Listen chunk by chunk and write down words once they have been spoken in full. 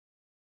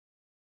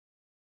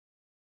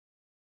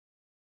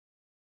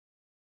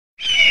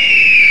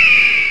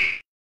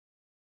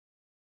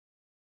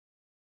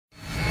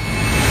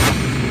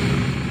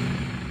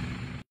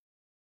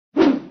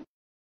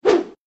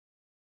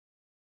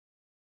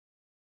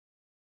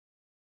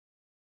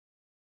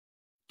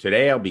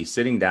Today, I'll be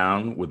sitting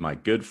down with my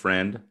good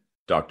friend,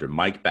 Dr.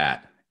 Mike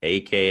Bhatt,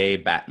 aka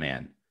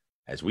Batman,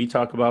 as we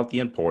talk about the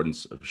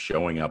importance of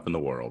showing up in the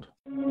world.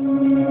 The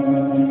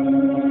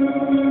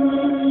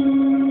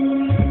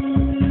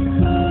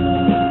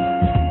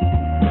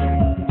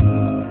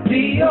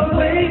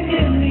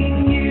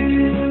awakening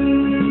you.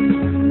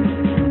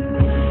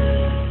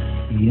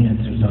 The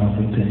answers are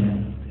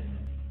within.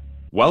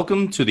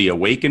 Welcome to the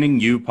Awakening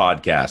You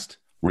podcast,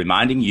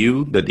 reminding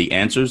you that the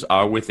answers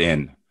are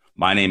within.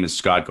 My name is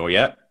Scott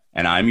Goyette,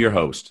 and I'm your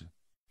host.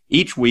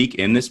 Each week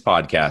in this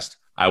podcast,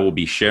 I will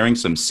be sharing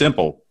some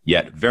simple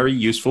yet very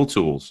useful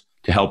tools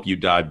to help you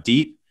dive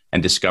deep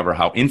and discover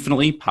how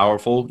infinitely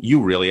powerful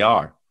you really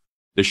are.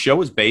 The show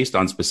is based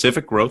on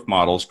specific growth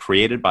models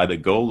created by the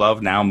Go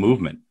Love Now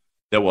movement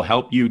that will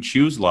help you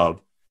choose love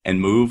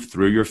and move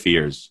through your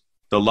fears.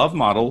 The love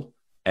model,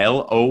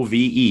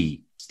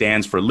 LOVE,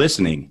 stands for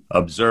listening,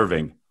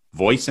 observing,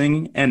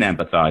 voicing, and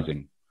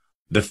empathizing.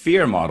 The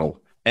fear model,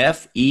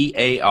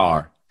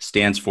 FEAR,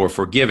 stands for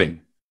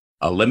forgiving,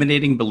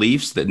 eliminating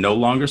beliefs that no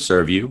longer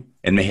serve you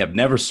and may have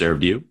never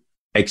served you,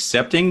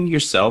 accepting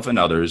yourself and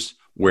others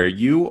where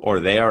you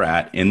or they are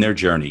at in their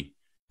journey,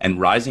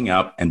 and rising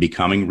up and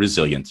becoming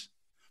resilient.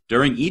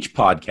 During each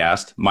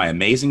podcast, my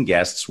amazing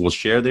guests will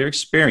share their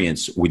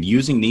experience with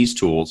using these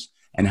tools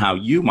and how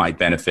you might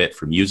benefit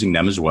from using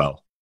them as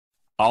well.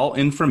 All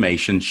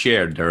information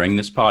shared during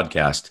this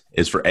podcast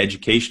is for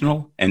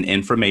educational and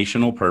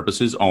informational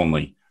purposes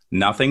only.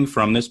 Nothing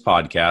from this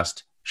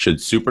podcast should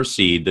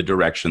supersede the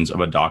directions of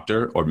a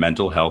doctor or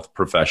mental health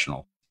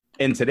professional.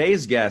 And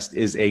today's guest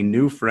is a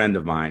new friend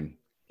of mine.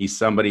 He's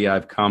somebody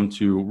I've come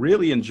to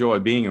really enjoy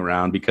being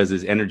around because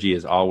his energy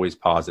is always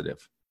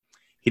positive.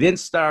 He didn't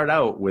start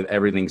out with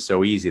everything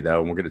so easy,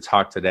 though, and we're going to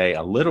talk today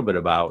a little bit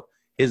about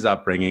his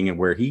upbringing and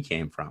where he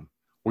came from.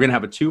 We're going to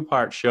have a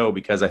two-part show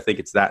because I think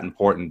it's that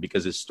important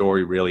because his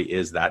story really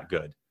is that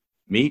good.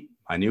 Meet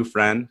my new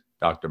friend,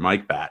 Dr.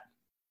 Mike Bhatt.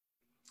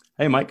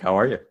 Hey, Mike, how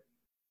are you?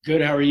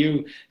 Good. How are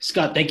you?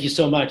 Scott, thank you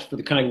so much for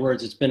the kind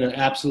words. It's been an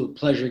absolute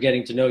pleasure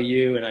getting to know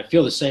you. And I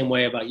feel the same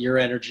way about your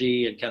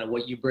energy and kind of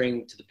what you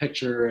bring to the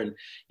picture and,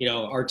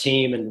 our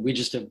team. And we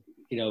just have,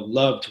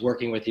 loved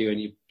working with you, and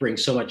you bring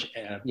so much,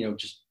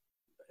 just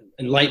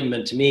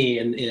enlightenment to me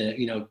and,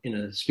 in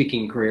a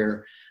speaking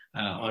career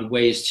on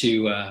ways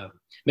to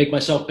make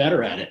myself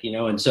better at it,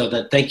 and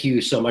so thank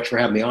you so much for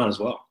having me on as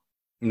well.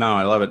 No,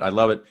 I love it. I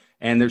love it.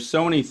 And there's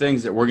so many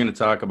things that we're going to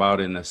talk about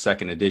in the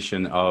second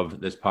edition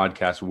of this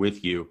podcast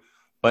with you.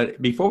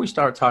 But before we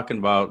start talking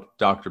about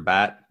Dr.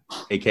 Bhatt,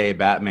 aka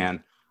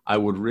Batman, I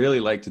would really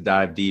like to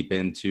dive deep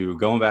into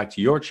going back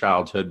to your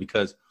childhood,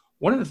 because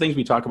one of the things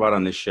we talk about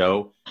on this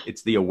show,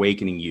 it's the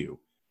awakening you.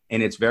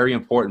 And it's very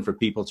important for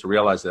people to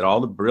realize that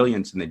all the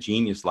brilliance and the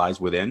genius lies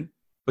within.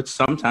 But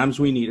sometimes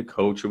we need a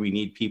coach, or we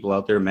need people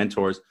out there,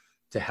 mentors,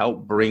 to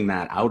help bring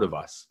that out of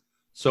us.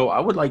 So I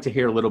would like to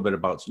hear a little bit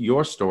about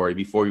your story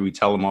before we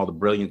tell them all the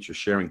brilliance you're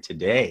sharing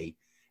today,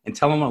 and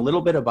tell them a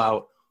little bit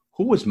about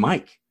who was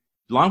Mike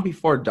long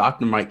before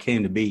Dr. Mike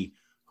came to be.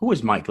 Who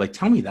was Mike? Like,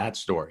 tell me that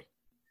story.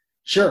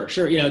 Sure.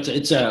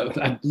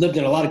 I've lived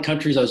in a lot of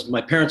countries.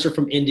 My parents are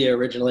from India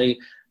originally.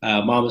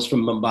 Mom is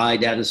from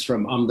Mumbai. Dad is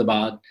from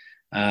Ahmedabad.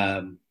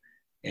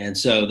 And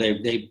so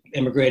they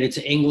immigrated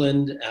to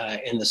England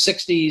in the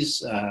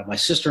 60s. My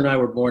sister and I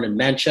were born in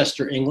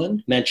Manchester,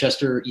 England.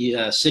 Manchester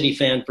City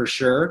fan for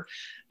sure.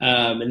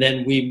 And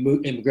then we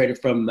immigrated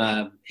from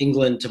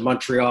England to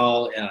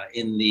Montreal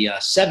in the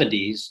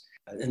 70s.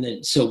 And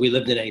then so we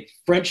lived in a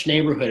French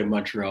neighborhood in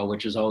Montreal,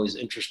 which is always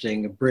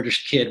interesting. A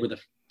British kid with a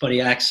funny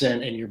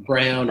accent, and you're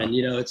brown, and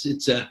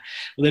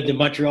lived in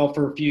Montreal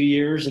for a few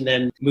years, and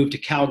then moved to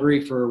Calgary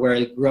for where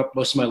I grew up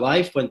most of my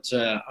life. Went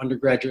to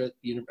undergraduate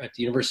at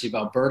the University of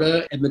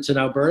Alberta, Edmonton,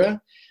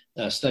 Alberta.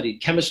 Studied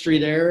chemistry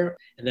there,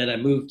 and then I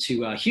moved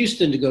to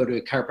Houston to go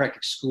to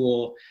chiropractic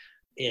school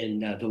in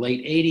the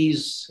late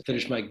 80s. I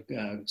finished my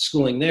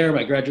schooling there,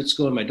 my graduate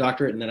school and my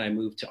doctorate, and then I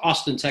moved to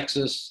Austin,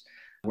 Texas,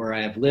 where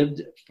I have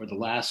lived for the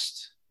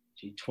last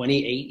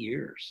 28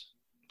 years.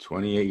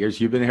 28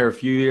 years. You've been here a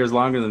few years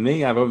longer than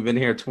me. I've only been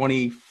here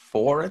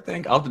 24, I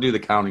think. I'll have to do the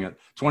counting.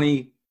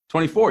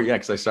 24, yeah,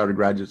 because I started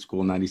graduate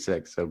school in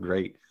 96. So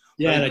great.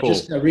 Yeah, very and cool. I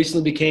just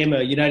recently became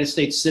a United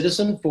States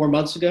citizen 4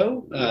 months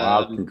ago.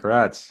 Wow,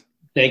 congrats.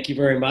 Thank you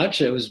very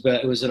much. It was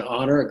an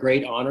honor, a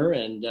great honor.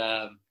 And,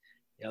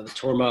 the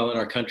turmoil in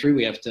our country,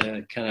 we have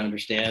to kind of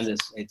understand.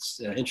 It's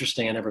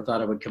interesting. I never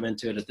thought I would come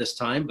into it at this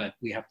time, but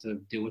we have to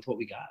deal with what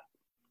we got.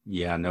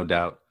 Yeah, no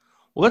doubt.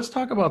 Well, let's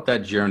talk about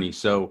that journey.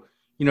 So,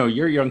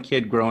 you're a young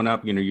kid growing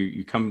up,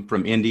 you come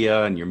from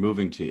India and you're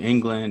moving to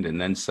England,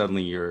 and then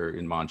suddenly you're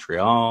in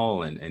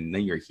Montreal, and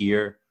then you're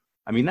here.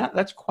 I mean,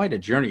 that's quite a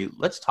journey.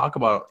 Let's talk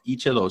about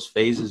each of those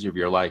phases of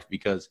your life,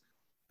 because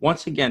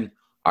once again,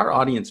 our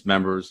audience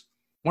members,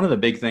 one of the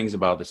big things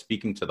about the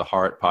Speaking to the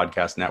Heart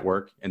podcast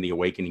network and the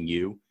Awakening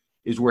You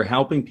is we're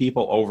helping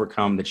people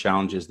overcome the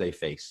challenges they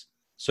face.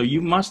 So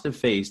you must have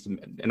faced,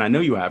 and I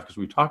know you have because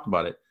we've talked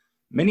about it,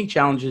 many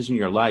challenges in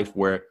your life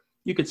where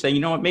you could say, you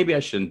know what, maybe I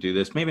shouldn't do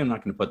this. Maybe I'm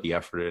not going to put the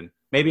effort in.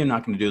 Maybe I'm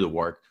not going to do the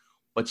work.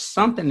 but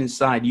something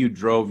inside you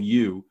drove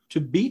you to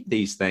beat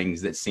these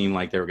things that seemed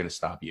like they were going to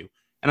stop you.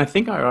 And I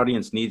think our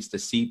audience needs to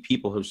see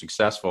people who are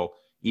successful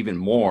even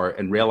more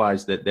and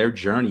realize that their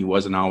journey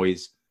wasn't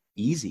always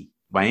easy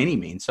by any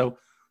means. So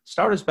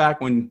start us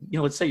back when,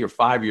 let's say you're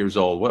 5 years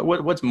old.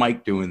 What's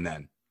Mike doing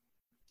then?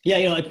 Yeah,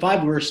 at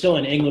 5, we were still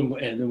in England,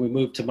 and then we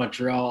moved to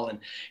Montreal. And,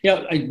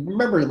 I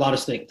remember a lot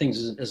of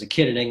things as a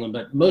kid in England,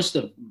 but most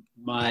of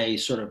my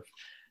sort of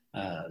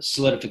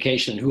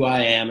solidification, who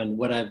I am and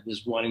what I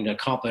was wanting to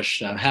accomplish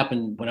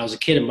happened when I was a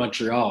kid in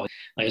Montreal.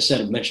 Like I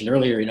said, I mentioned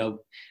earlier,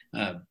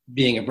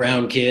 being a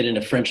brown kid in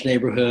a French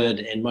neighborhood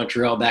in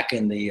Montreal back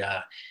in the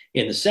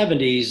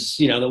 70s,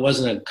 that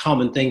wasn't a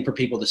common thing for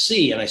people to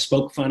see. And I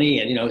spoke funny,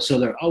 and, so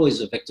they're always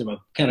a victim of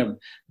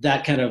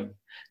that kind of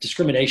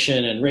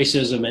discrimination and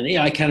racism. And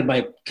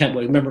I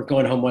remember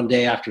going home one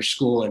day after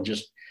school and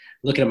just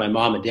looking at my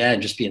mom and dad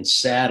and just being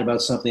sad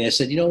about something. I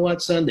said, "You know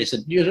what, son?" They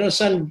said,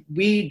 "Son,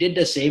 we did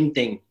the same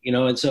thing."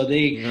 And so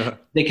they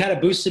kind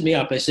of boosted me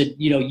up. I said,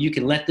 "You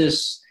can let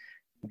this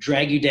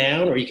drag you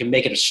down, or you can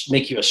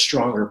make you a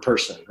stronger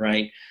person."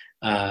 Right.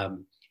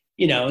 And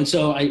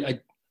so I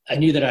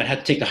knew that I had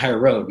to take the higher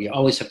road. You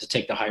always have to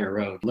take the higher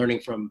road.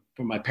 Learning from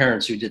my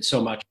parents who did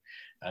so much,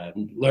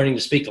 learning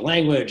to speak the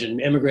language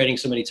and immigrating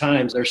so many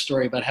times. Their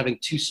story about having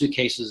 2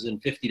 suitcases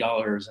and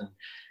 $50, and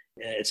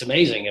it's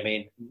amazing. I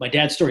mean, my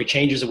dad's story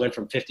changes. It went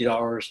from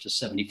 $50 to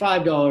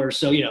 $75.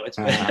 So, it's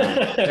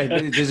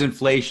there's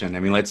inflation. I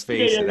mean, let's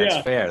face it. That's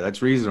fair.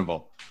 That's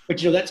reasonable. But,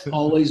 that's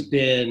always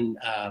been,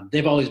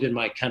 they've always been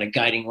my kind of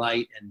guiding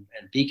light and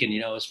beacon,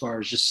 as far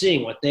as just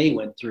seeing what they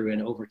went through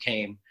and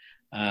overcame.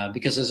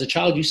 Because as a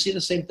child, you see the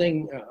same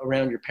thing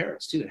around your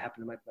parents too.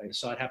 I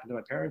saw it happen to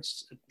my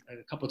parents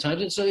a couple of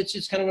times. And so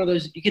it's kind of one of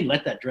those, you can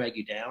let that drag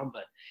you down,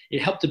 but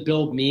it helped to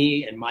build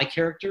me and my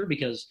character,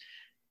 because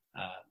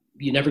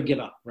you never give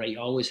up, right? You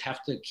always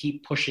have to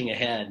keep pushing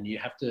ahead, and you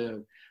have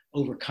to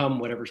overcome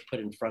whatever's put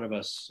in front of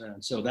us.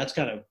 And so that's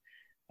kind of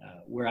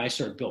where I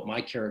sort of built my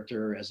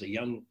character as a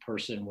young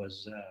person,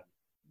 was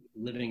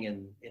living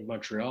in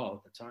Montreal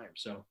at the time.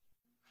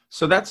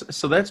 So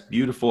that's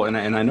beautiful. And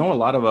I know a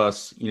lot of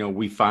us,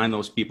 we find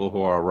those people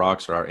who are our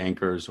rocks or our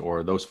anchors,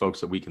 or those folks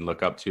that we can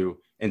look up to.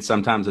 And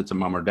sometimes it's a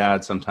mom or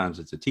dad. Sometimes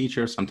it's a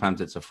teacher. Sometimes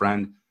it's a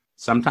friend.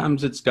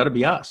 Sometimes it's got to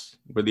be us.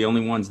 We're the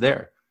only ones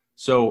there.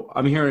 So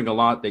I'm hearing a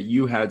lot that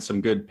you had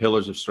some good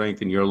pillars of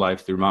strength in your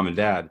life through mom and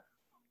dad.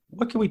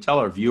 What can we tell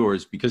our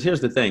viewers? Because here's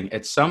the thing.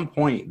 At some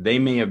point, they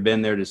may have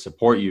been there to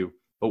support you.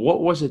 But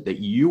what was it that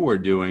you were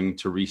doing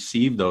to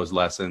receive those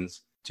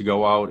lessons, to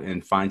go out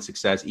and find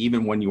success,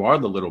 even when you are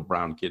the little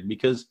brown kid?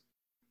 Because,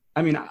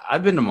 I mean,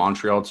 I've been to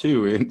Montreal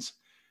too. And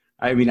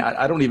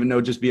I don't even know,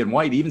 just being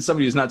white, even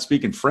somebody who's not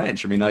speaking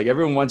French. I mean, like,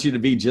 everyone wants you to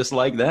be just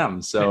like them.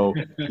 So,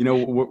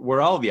 we're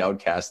all the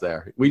outcasts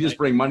there. We just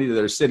bring money to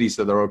their city,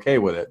 so they're okay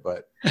with it,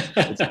 but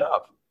it's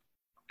tough.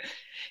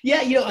 Yeah.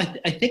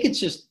 I think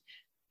it's just,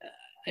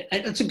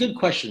 it's a good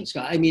question,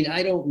 Scott. I mean,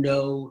 I don't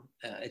know.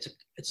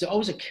 It's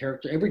always a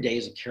character. Every day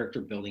is a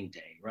character building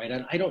day,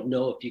 right? I don't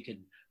know if you could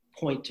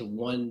point to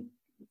one,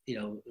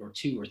 or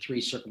 2 or 3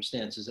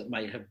 circumstances that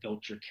might have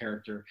built your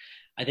character.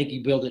 I think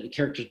you build it. The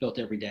character's built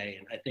every day,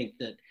 and I think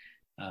that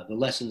the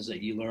lessons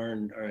that you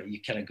learn, or you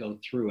kind of go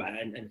through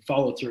and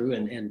follow through,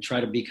 and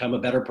try to become a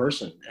better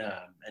person,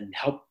 and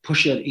help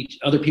push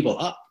other people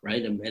up,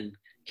 right? And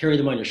carry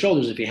them on your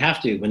shoulders if you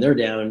have to. When they're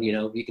down,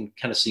 you can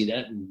kind of see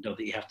that and know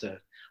that you have to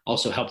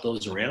also help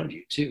those around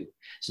you too.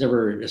 It's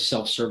never a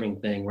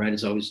self-serving thing, right?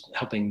 It's always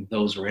helping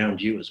those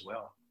around you as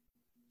well.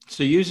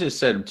 So you just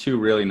said 2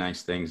 really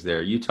nice things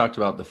there. You talked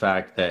about the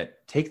fact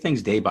that take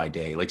things day by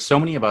day. Like, so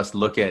many of us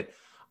look at,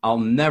 I'll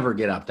never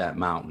get up that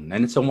mountain,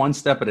 and it's a one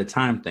step at a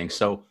time thing.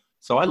 So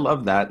I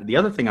love that. The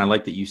other thing I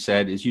like that you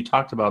said is you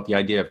talked about the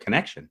idea of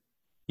connection.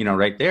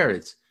 Right there,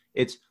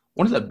 it's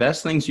one of the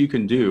best things you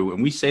can do.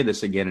 And we say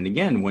this again and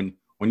again,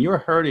 when you're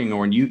hurting,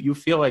 or when you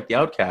feel like the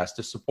outcast,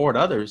 to support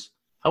others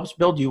helps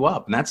build you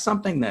up. And that's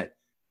something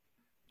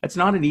that's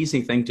not an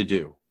easy thing to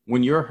do.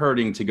 When you're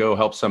hurting, to go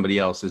help somebody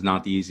else is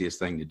not the easiest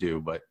thing to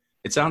do, but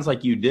it sounds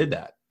like you did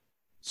that.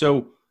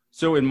 So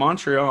in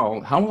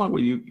Montreal, how long were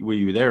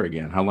you there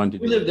again? How long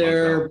did you live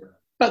there?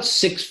 About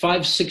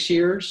 5, 6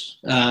 years.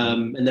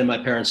 And then my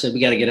parents said, we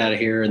got to get out of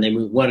here. And they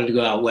wanted to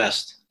go out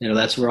west.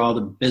 That's where all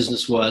the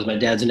business was. My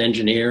dad's an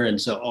engineer, and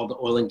so all the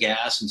oil and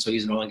gas. And so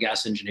he's an oil and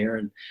gas engineer.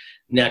 And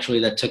naturally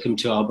that took him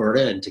to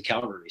Alberta and to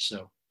Calgary.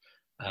 So.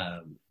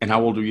 And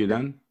how old were you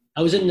then?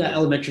 I was in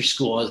elementary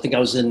school. I think I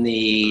was in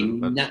the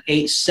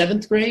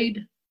 7th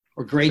grade,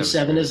 or grade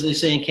 7, as they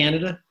say in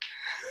Canada.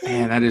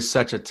 Man, that is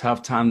such a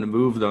tough time to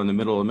move, though, in the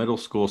middle of middle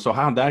school. So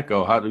how'd that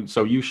go?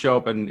 So you show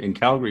up in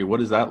Calgary. What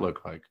does that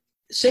look like?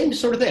 Same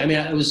sort of thing. I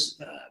mean,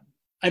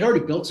 I'd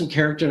already built some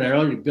character, and I'd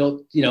already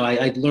built,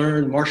 I'd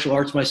learned martial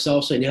arts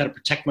myself, so I knew how to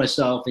protect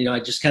myself. I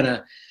just kind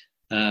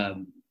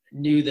of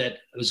knew that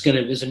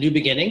it was a new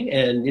beginning,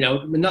 and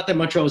not that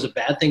Montreal was a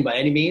bad thing by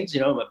any means.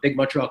 I'm a big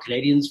Montreal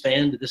Canadiens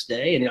fan to this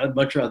day, and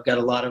Montreal got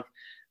a lot of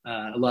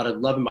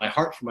love in my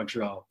heart for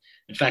Montreal.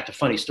 In fact, a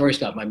funny story,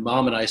 Scott, my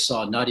mom and I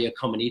saw Nadia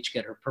Comaneci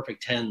get her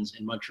perfect tens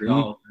in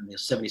Montreal in the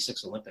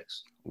 76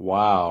 Olympics.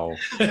 Wow.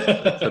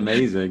 That's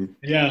amazing.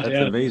 Yeah.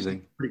 That's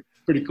amazing.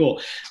 Pretty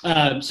cool.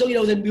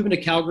 So, then moving to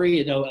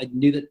Calgary, I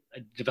knew that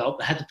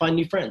I had to find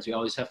new friends. You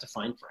always have to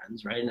find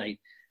friends, right? And I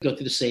go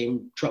through the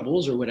same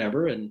troubles or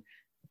whatever.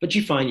 But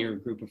you find your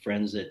group of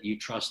friends that you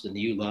trust and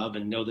you love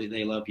and know that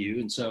they love you.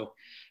 And so,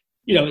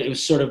 it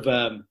was sort of,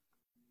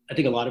 I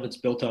think a lot of it's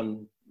built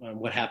on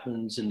what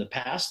happens in the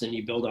past, and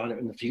you build on it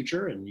in the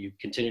future, and you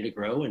continue to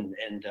grow and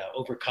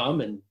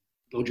overcome and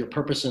build your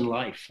purpose in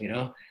life,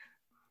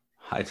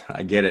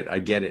 I get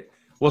it.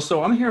 Well,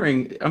 so I'm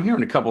hearing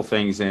a couple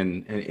things,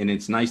 and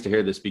it's nice to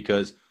hear this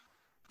because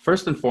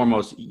first and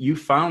foremost, you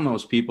found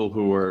those people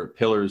who were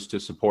pillars to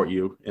support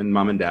you in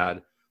mom and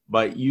dad,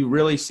 but you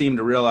really seem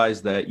to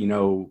realize that,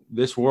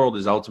 this world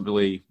is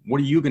ultimately, what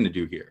are you going to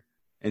do here?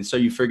 And so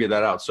you figured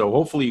that out. So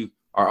hopefully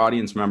our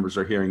audience members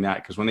are hearing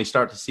that, because when they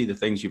start to see the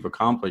things you've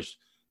accomplished,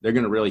 they're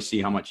going to really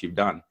see how much you've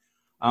done.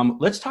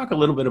 Let's talk a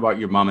little bit about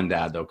your mom and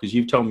dad, though, because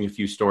you've told me a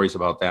few stories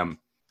about them.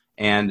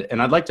 And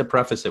I'd like to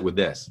preface it with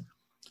this.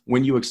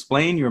 When you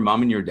explain your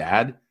mom and your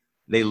dad,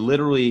 they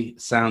literally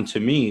sound to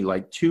me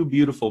like two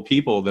beautiful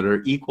people that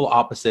are equal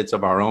opposites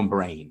of our own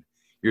brain.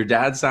 Your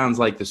dad sounds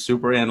like the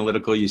super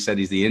analytical. You said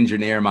he's the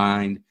engineer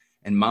mind,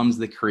 and mom's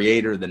the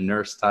creator, the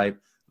nurse type,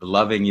 the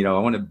loving, I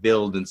want to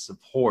build and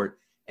support.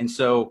 And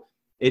so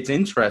it's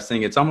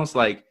interesting. It's almost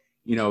like,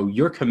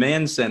 your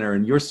command center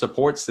and your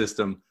support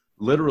system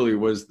literally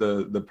was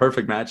the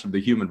perfect match of the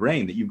human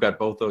brain, that you've got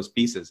both those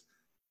pieces.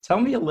 Tell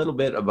me a little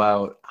bit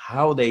about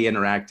how they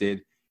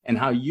interacted and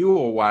how you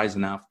were wise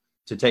enough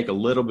to take a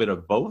little bit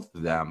of both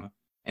of them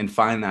and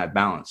find that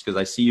balance, because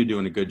I see you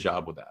doing a good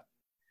job with that.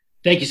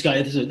 Thank you,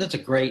 Scott. That's a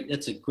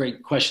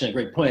great question, a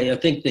great point. I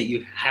think that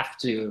you have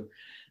to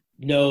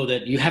know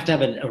that you have to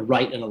have a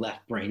right and a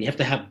left brain. You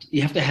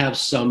have to have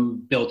some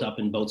built up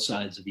in both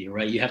sides of you,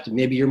 right? You have to,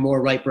 maybe you're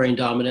more right brain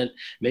dominant,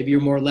 maybe you're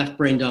more left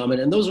brain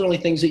dominant. And those are only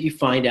things that you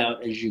find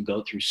out as you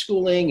go through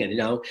schooling.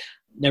 And,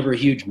 never a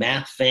huge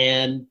math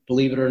fan,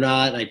 believe it or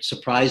not. I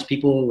surprise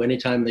people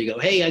anytime they go,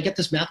 hey, I get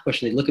this math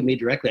question. They look at me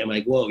directly. I'm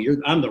like, whoa,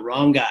 I'm the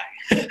wrong guy.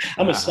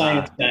 I'm a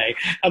science guy.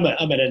 I'm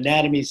an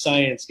anatomy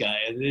science guy,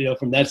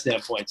 from that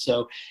standpoint.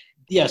 So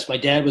yes, my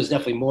dad was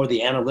definitely more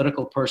the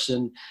analytical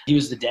person. He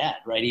was the dad,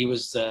 right? He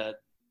was the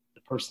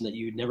person that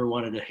you never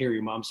wanted to hear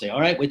your mom say,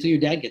 all right, wait till your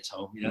dad gets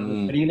home,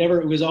 But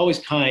it was always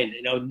kind,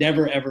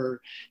 never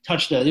ever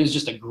he was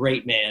just a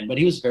great man, but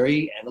he was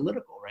very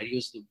analytical, right?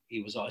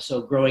 He was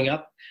also growing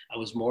up. I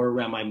was more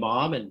around my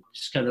mom, and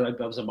just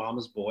I was a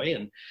mama's boy,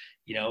 and,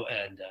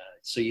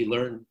 so you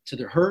learn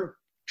her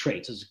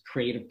traits as a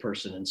creative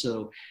person. And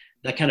so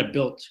that kind of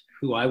built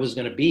who I was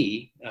going to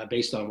be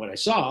based on what I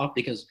saw,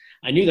 because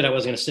I knew that I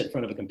wasn't going to sit in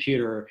front of a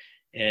computer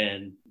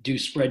and do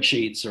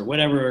spreadsheets or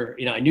whatever.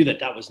 I knew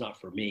that was not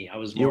for me. I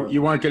was more.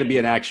 You weren't going to be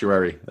an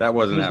actuary. That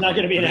wasn't. I was not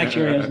going to be an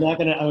actuary.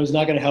 I was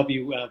not going to help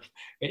you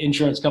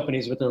insurance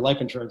companies with their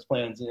life insurance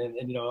plans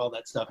and all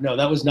that stuff. No,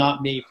 that was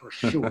not me for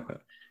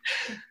sure.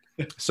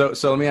 So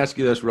let me ask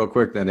you this real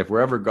quick then. If we're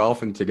ever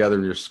golfing together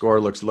and your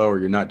score looks lower,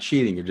 you're not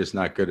cheating. You're just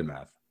not good at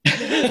math.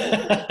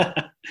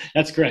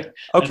 That's correct.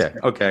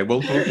 Okay.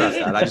 We'll pass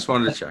that. I just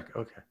wanted to check.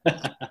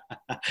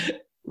 Okay.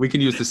 We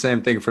can use the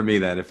same thing for me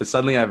then. If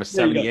suddenly I have a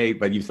 78,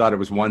 but you thought it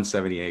was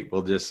 178,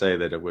 we'll just say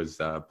that it was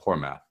poor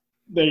math.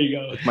 There you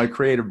go. My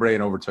creative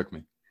brain overtook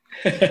me.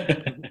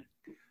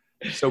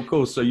 So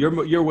cool. So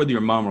you're with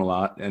your mom a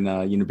lot,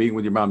 and being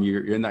with your mom,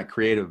 you're in that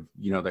creative,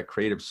 that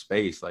creative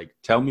space. Like,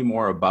 tell me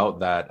more about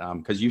that,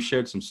 because you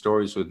shared some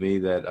stories with me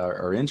that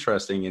are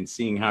interesting, in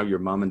seeing how your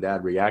mom and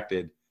dad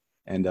reacted,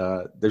 and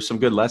there's some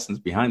good lessons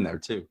behind there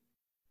too.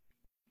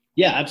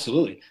 Yeah,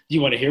 absolutely. Do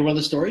you want to hear one of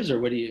the stories, or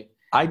what do you?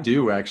 I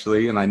do,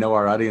 actually, and I know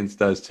our audience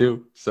does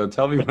too. So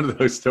tell me one of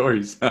those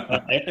stories.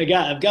 I've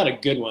got a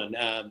good one.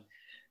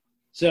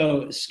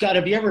 So Scott,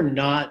 have you ever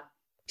not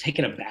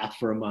taken a bath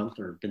for a month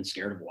or been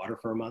scared of water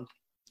for a month?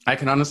 I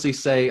can honestly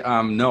say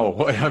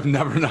no. I've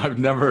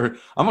never.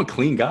 I'm a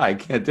clean guy. I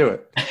can't do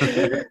it.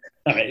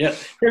 All right. Yeah.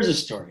 Here's a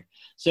story.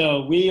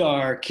 So we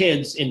are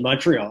kids in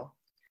Montreal,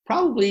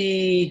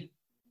 probably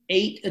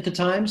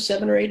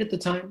 7 or 8 at the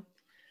time,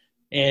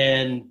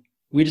 and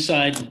we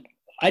decided.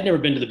 I'd never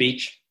been to the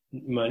beach.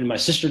 My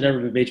sister had never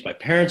been to the beach. My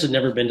parents had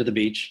never been to the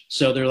beach.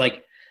 So they're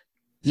like,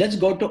 let's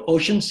go to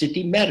Ocean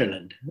City,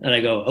 Maryland. And I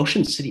go,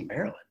 Ocean City,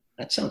 Maryland?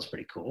 That sounds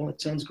pretty cool.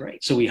 It sounds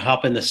great. So we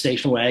hop in the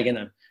station wagon.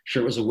 I'm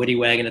sure it was a Woody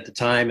wagon at the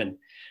time. And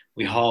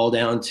we haul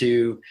down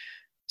to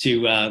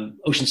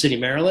Ocean City,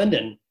 Maryland.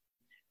 And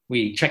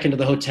we check into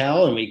the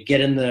hotel and we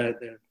get in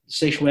the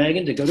station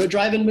wagon to go to a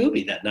drive-in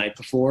movie that night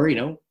before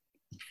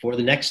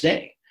the next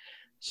day.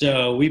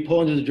 So we pull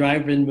into the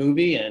drive-in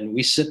movie and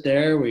we sit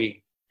there. We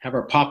have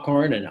our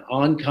popcorn, and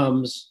on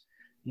comes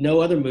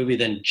no other movie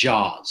than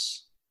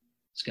Jaws.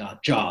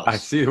 Scott, Jaws. I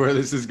see where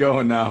this is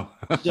going now.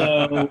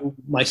 So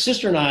my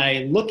sister and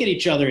I look at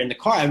each other in the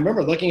car. I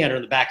remember looking at her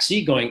in the back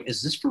seat going,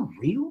 is this for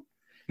real?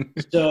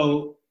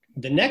 So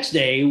the next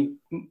day,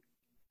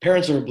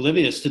 parents are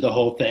oblivious to the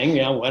whole thing.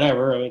 You know,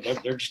 whatever. I mean,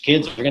 they're just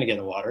kids. They're going to get in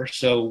the water.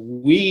 So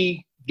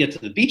we get to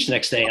the beach the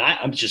next day, and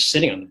I'm just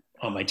sitting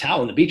on my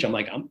towel on the beach. I'm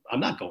like, I'm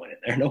not going in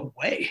there. No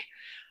way.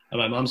 And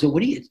my mom's like,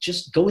 what do you,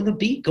 just go in the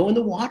beach, go in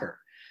the water.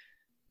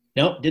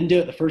 No, didn't do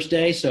it the first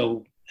day.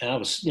 So, and I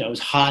was, it was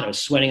hot. I was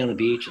sweating on the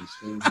beach, and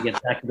so we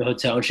get back to the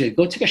hotel, and she said,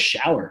 go take a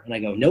shower. And I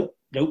go, nope.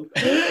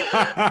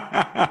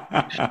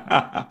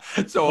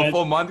 So a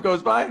full month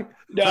goes by?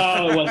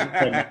 No, it wasn't.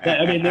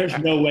 I mean, there's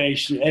no way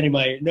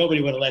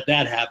nobody would have let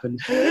that happen.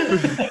 So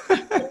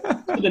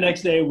the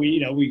next day, we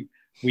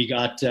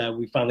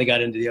finally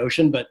got into the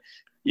ocean, but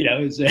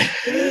it's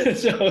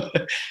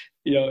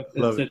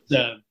it's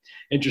an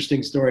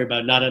interesting story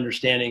about not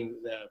understanding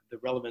the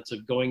relevance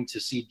of going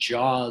to see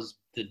Jaws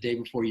the day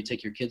before you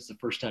take your kids the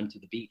first time to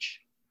the beach.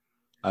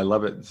 I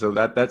love it. So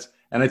that's,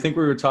 and I think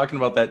we were talking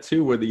about that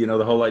too, with the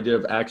whole idea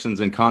of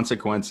actions and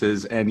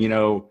consequences. And,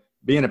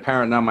 being a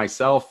parent now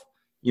myself,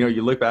 you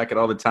look back at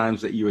all the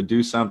times that you would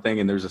do something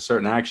and there's a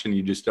certain action,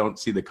 you just don't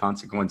see the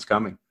consequence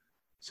coming.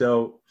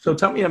 So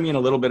tell me, a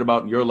little bit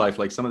about your life,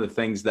 like some of the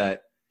things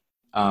that,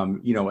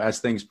 as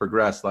things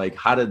progress, like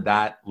how did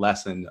that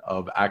lesson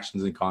of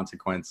actions and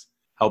consequence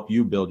help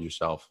you build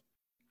yourself?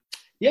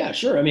 Yeah,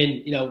 sure. I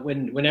mean,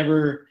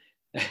 whenever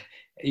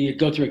you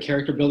go through a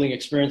character building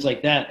experience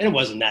like that, and it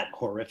wasn't that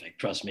horrific,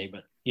 trust me,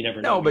 but you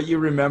never know. No, but you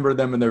remember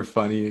them and they're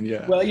funny, and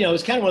yeah. Well, it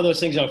was kind of one of those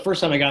things. The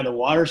first time I got in the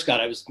water,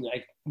 Scott, I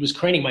was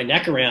craning my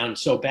neck around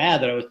so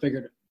bad that I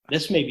figured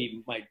this may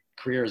be my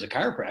career as a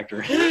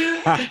chiropractor.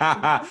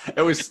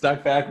 It was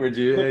stuck backwards.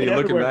 You're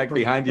looking back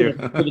behind you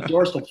for the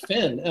dorsal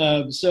fin.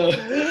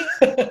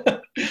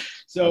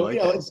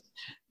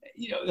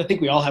 I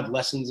think we all have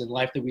lessons in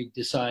life that we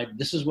decide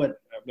this is what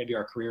maybe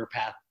our career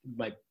path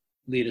might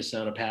lead us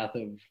down a path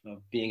of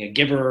being a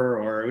giver,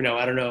 or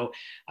I don't know.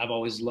 I've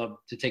always loved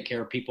to take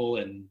care of people,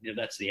 and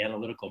that's the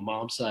analytical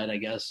mom side, I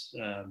guess.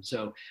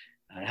 So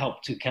I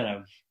help to kind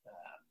of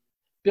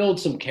build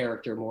some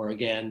character more.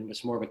 Again,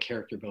 it's more of a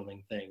character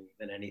building thing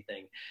than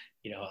anything.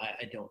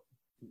 I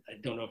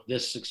don't know if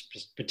this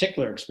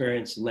particular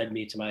experience led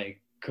me to my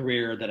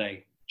career that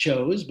I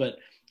chose, but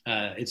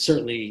it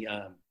certainly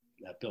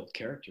built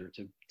character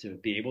to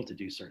be able to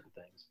do certain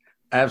things.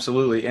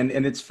 Absolutely. And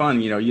it's fun,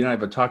 you and I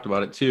have talked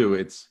about it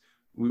too.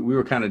 We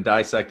were kind of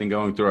dissecting,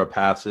 going through our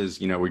paths as,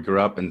 we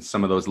grew up, and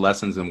some of those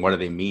lessons and what do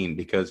they mean?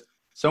 Because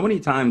so many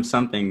times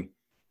something,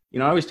 I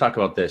always talk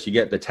about this, you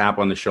get the tap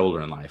on the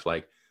shoulder in life.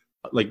 Like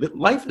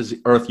life is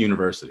Earth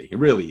University. It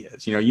really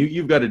is.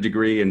 You've got a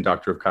degree in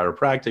Doctor of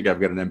Chiropractic. I've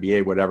got an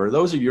MBA, whatever.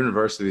 Those are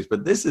universities,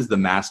 but this is the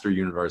master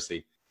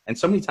university. And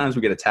so many times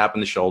we get a tap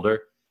on the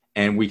shoulder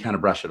and we kind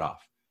of brush it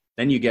off.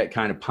 Then you get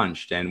kind of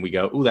punched and we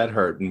go, ooh, that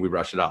hurt, and we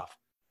brush it off.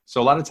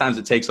 So a lot of times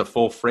it takes a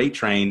full freight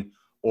train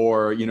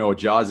or, a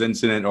Jaws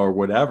incident or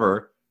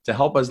whatever to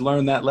help us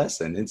learn that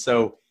lesson. And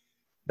so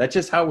that's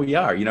just how we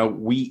are.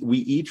 We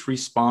each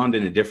respond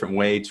in a different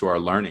way to our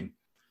learning.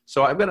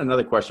 So I've got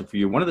another question for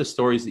you. One of the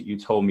stories that you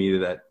told me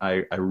that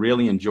I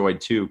really enjoyed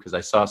too, because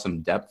I saw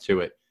some depth to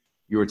it.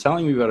 You were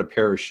telling me about a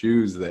pair of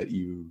shoes that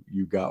you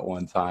got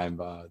one time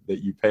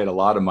that you paid a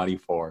lot of money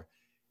for.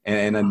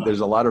 And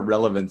there's a lot of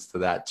relevance to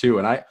that too.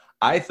 And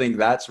I think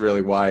that's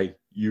really why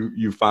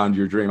you found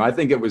your dream. I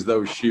think it was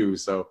those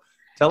shoes. So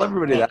tell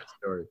everybody that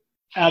story.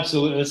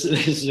 Absolutely. This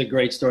is a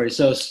great story.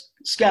 So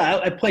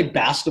Scott, I played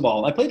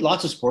basketball. I played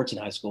lots of sports in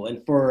high school.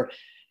 And for,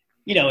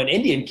 an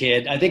Indian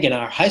kid, I think in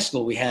our high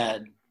school we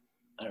had,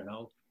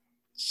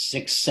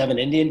 6, 7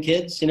 Indian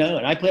kids, and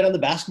I played on the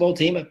basketball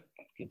team. I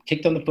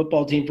kicked on the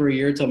football team for a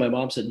year until my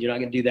mom said, you're not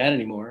going to do that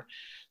anymore.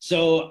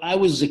 So I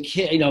was a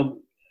kid, I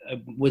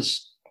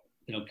was,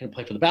 going to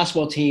play for the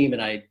basketball team.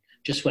 And I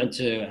just went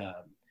to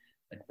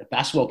a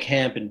basketball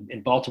camp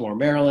in Baltimore,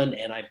 Maryland.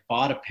 And I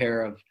bought a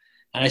pair of,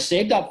 and I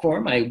saved up for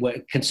them. I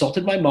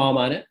consulted my mom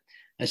on it.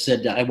 I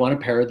said, I want a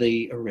pair of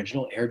the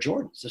original Air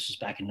Jordans. This was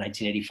back in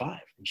 1985.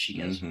 And she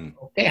goes,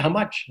 okay, how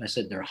much? And I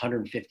said, they're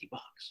 $150.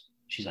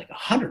 She's like,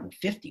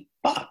 $150?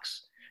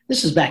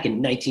 This is back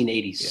in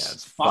 1980s. Yeah,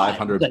 it's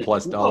 $500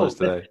 plus dollars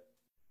today.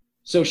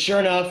 So sure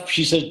enough,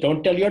 she says,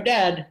 don't tell your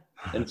dad.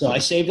 And so I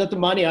saved up the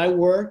money. I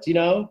worked,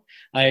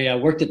 I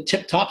worked at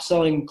Tip Top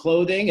selling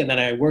clothing. And then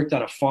I worked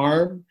on a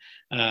farm,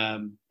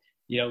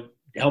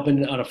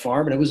 helping on a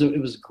farm. And it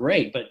was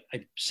great, but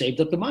I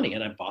saved up the money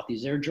and I bought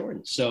these Air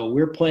Jordans. So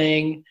we're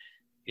playing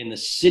in the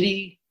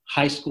city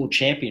high school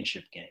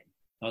championship game.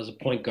 I was a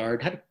point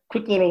guard, had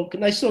a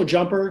nice little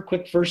jumper,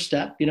 quick first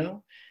step,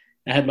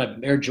 I had my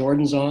Air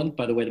Jordans on,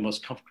 by the way, the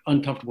most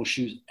uncomfortable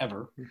shoes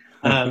ever.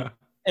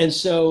 And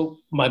so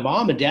my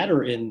mom and dad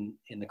are in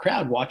the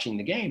crowd watching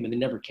the game, and they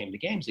never came to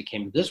games. They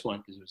came to this one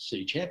because it was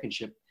city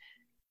championship.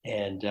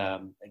 And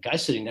a guy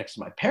sitting next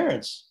to my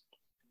parents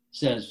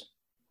says,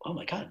 oh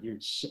my God,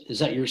 is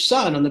that your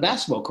son on the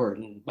basketball court?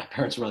 And my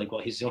parents were like,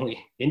 well, he's the only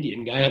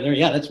Indian guy on there.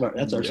 Yeah, that's our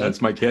son.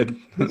 That's my kid.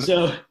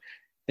 So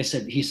he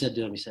said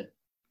to him,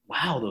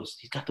 wow,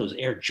 he's got those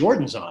Air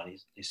Jordans on.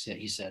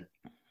 He said,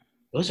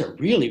 those are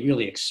really,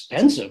 really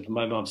expensive.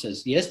 My mom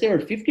says, yes, they were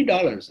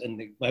 $50.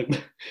 And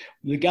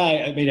the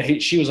guy,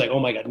 she was like, oh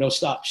my God, no,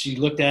 stop. She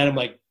looked at him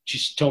like,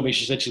 she told me,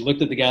 she said she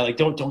looked at the guy like,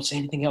 don't say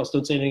anything else.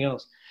 Don't say anything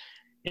else.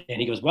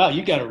 And he goes, wow,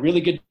 you got a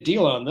really good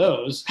deal on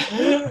those.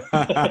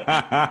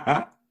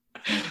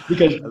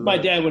 Because my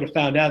dad would have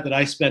found out that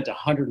I spent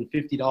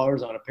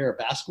 $150 on a pair of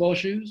basketball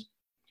shoes.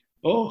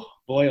 Oh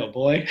boy, oh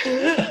boy.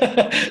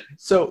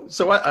 So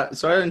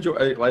I enjoy.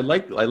 I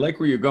like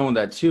where you're going with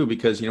that too,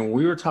 because when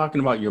we were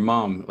talking about your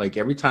mom, like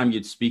every time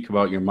you'd speak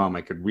about your mom,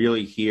 I could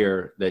really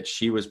hear that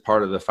she was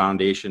part of the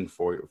foundation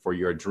for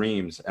your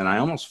dreams, and I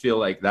almost feel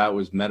like that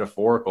was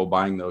metaphorical.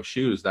 Buying those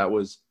shoes, that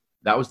was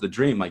the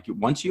dream. Like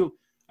once you,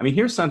 I mean,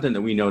 here's something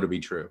that we know to be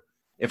true.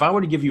 If I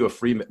were to give you a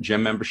free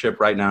gym membership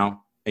right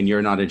now and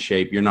you're not in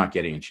shape, you're not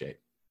getting in shape.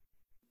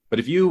 But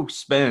if you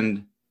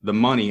spend the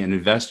money and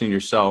invest in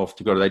yourself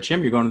to go to that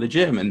gym, you're going to the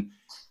gym.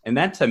 And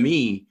that, to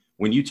me,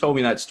 when you told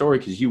me that story,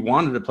 because you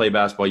wanted to play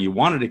basketball, you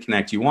wanted to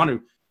connect, you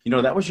wanted,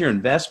 that was your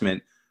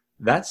investment.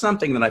 That's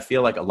something that I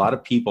feel like a lot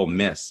of people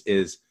miss,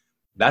 is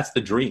that's the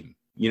dream.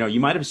 You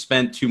might have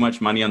spent too much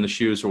money on the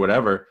shoes or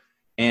whatever.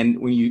 And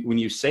when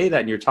you say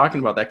that and you're talking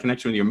about that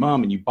connection with your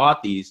mom and you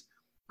bought these,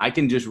 I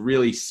can just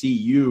really see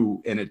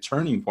you in a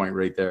turning point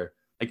right there.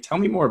 Like, tell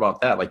me more about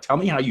that. Like, tell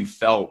me how you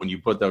felt when you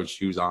put those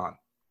shoes on.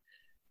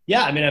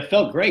 Yeah, I mean, I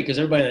felt great because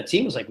everybody on the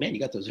team was like, man, you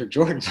got those Air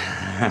Jordans.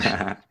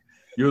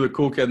 You're the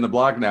cool kid in the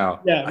block now.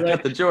 Yeah, right. I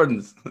got the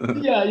Jordans.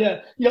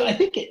 Yeah. I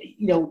think,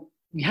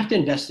 we have to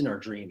invest in our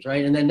dreams,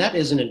 right? And then that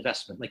is an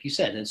investment, like you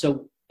said. And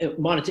so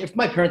if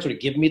my parents would have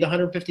given me the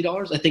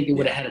 $150, I think it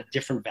would have had a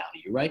different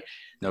value, right?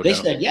 No they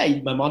doubt. said, yeah,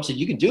 my mom said,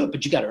 you can do it,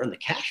 but you got to earn the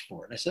cash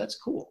for it. And I said, that's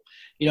cool.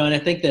 And I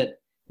think that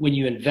when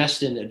you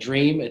invest in a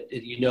dream,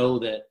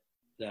 that,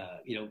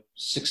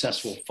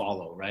 success will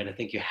follow, right? I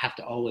think you have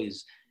to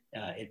always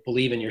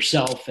believe in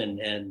yourself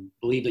and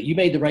believe that you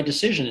made the right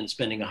decision in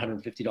spending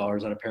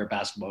 $150 on a pair of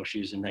basketball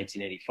shoes in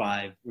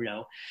 1985,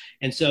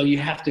 And so you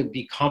have to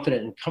be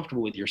confident and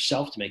comfortable with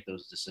yourself to make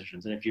those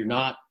decisions. And if you're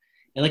not,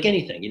 and like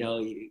anything,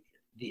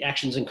 the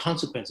actions and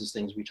consequences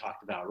things we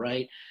talked about,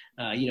 right?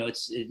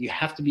 You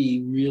have to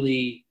be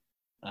really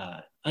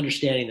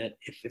understanding that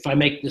if I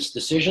make this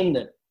decision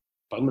that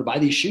if I'm going to buy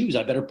these shoes,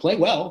 I better play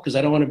well, because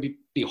I don't want to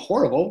be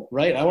horrible,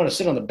 right? I want to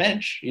sit on the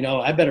bench.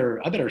 I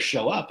better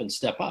show up and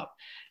step up.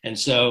 And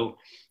so,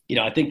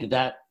 I think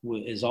that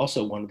is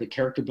also one of the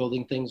character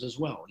building things as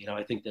well.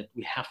 I think that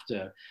we have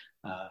to,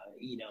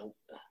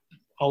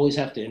 always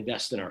have to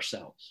invest in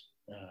ourselves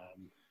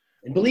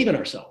and believe in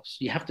ourselves.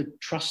 You have to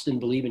trust and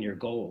believe in your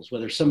goals,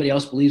 whether somebody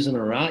else believes in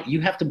them or not.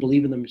 You have to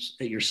believe in them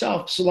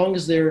yourself, so long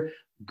as they're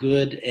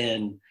good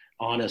and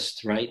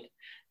honest, right?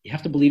 You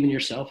have to believe in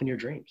yourself and your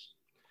dreams.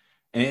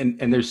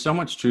 And there's so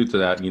much truth to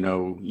that.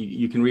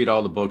 You can read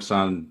all the books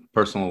on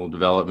personal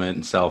development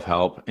and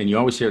self-help, and you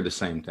always hear the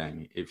same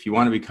thing. If you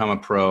want to become a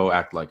pro,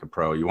 act like a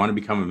pro. You want to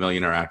become a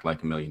millionaire, act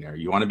like a millionaire.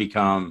 You want to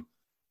become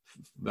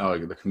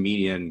the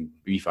comedian,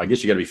 I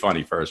guess you got to be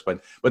funny first,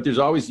 but there's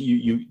always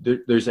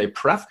there's a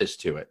preface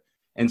to it.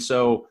 And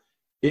so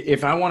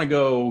if I want to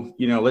go,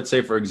 let's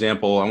say, for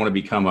example, I want to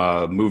become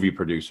a movie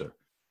producer.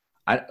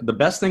 The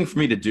best thing for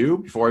me to do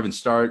before I even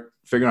start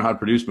figuring out how to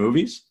produce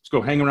movies is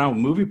go hang around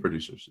with movie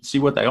producers, see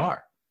what they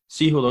are,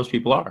 see who those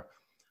people are.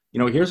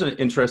 Here's an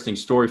interesting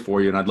story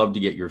for you, and I'd love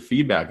to get your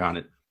feedback on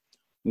it.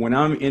 When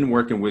I'm in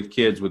working with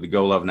kids with the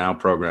Go Love Now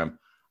program,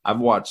 I've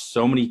watched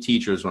so many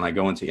teachers when I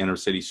go into inner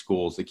city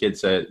schools. The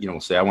kids say,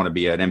 say, I want to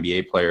be an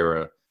NBA player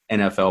or an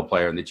NFL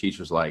player. And the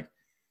teacher's like,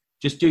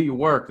 just do your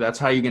work. That's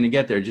how you're going to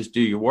get there. Just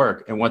do your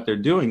work. And what they're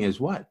doing is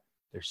what?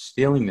 They're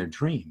stealing their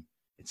dream.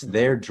 It's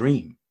their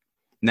dream.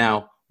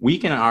 Now, we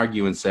can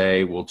argue and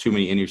say, well, too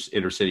many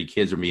inner city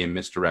kids are being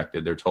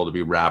misdirected. They're told to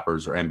be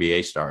rappers or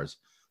NBA stars.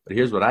 But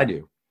here's what I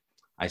do.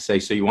 I say,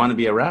 so you want to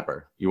be a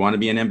rapper? You want to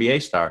be an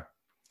NBA star?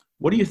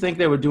 What do you think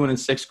they were doing in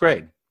 6th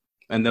grade?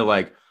 And they're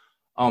like,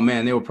 oh,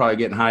 man, they were probably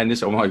getting high in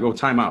this. I'm like, oh,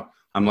 time out.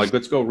 I'm like,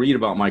 let's go read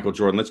about Michael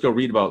Jordan. Let's go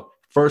read about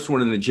first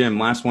one in the gym,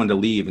 last one to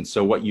leave. And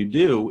so what you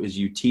do is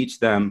you teach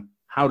them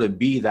how to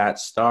be that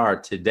star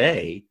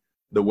today,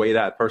 the way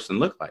that person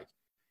looked like.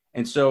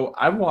 And so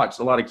I've watched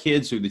a lot of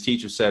kids who the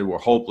teacher said were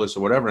hopeless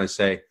or whatever. And I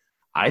say,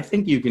 I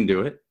think you can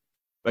do it,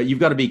 but you've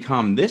got to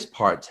become this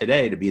part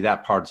today to be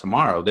that part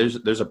tomorrow.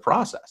 There's a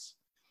process.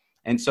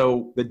 And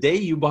so the day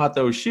you bought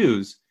those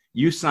shoes,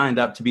 you signed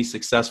up to be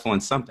successful in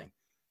something.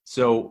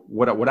 So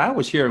what I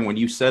was hearing when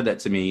you said that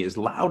to me is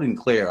loud and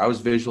clear. I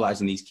was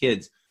visualizing these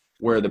kids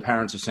where the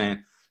parents are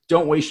saying,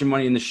 don't waste your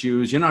money in the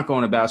shoes. You're not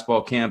going to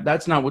basketball camp.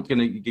 That's not what's going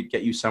to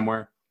get you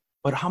somewhere.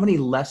 But how many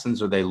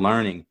lessons are they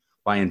learning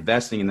by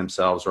investing in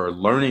themselves, or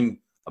learning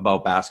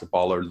about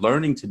basketball, or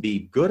learning to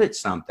be good at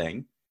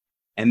something?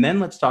 And then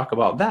let's talk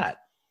about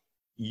that.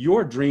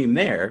 Your dream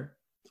there,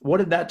 what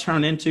did that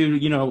turn into?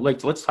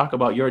 Let's talk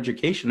about your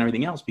education and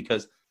everything else,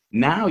 because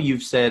now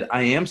you've said,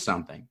 I am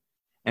something.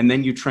 And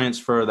then you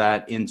transfer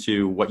that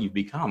into what you've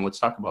become. Let's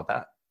talk about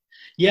that.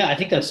 Yeah, I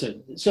think that's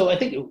it. So I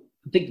think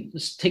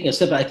taking a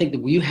step back, I think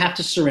that you have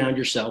to surround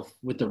yourself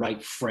with the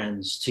right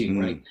friends too,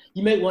 right?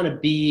 You may want to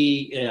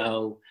be,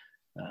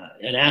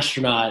 an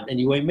astronaut, and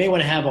you may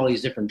want to have all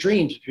these different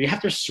dreams, but you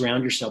have to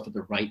surround yourself with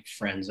the right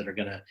friends that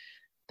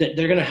that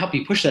they're going to help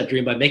you push that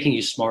dream by making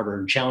you smarter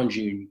and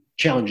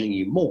challenging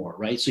you more,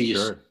 right? So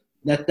Sure.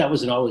 that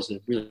wasn't always a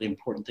really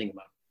important thing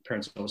about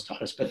parents always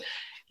taught us. But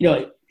you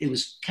know, it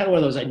was kind of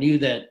one of those. I knew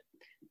that,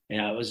 you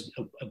know,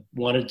 I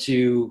wanted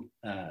to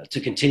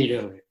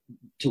continue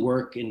to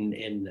work in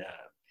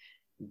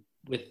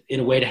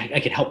a way that I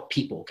could help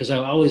people, because I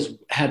always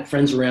had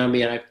friends around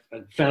me, and I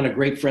found a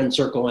great friend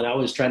circle, and I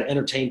always tried to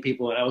entertain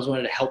people, and I always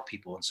wanted to help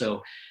people. And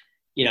so,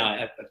 you know,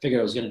 I figured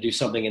I was going to do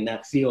something in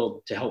that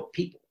field to help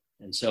people.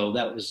 And so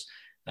that was,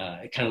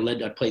 it kind of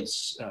led, I played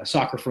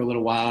soccer for a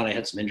little while, and I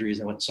had some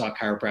injuries. I went and saw a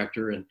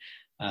chiropractor, and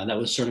that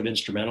was sort of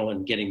instrumental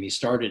in getting me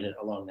started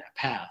along that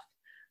path,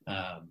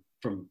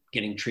 from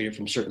getting treated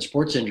from certain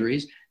sports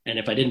injuries. And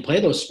if I didn't play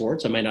those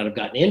sports, I might not have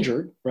gotten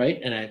injured, right?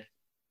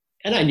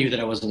 And I knew that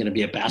I wasn't going to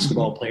be a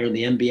basketball player in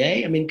the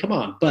NBA. I mean, come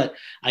on. But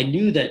I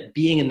knew that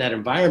being in that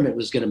environment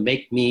was going to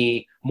make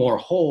me more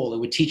whole. It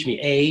would teach me,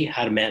 A,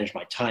 how to manage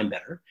my time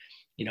better,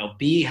 you know,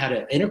 B, how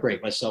to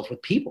integrate myself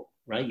with people,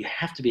 right? You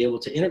have to be able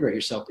to integrate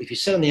yourself. If you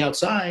sit on the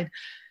outside,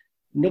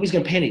 nobody's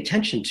going to pay any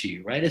attention to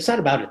you, right? It's not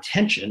about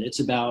attention.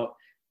 It's about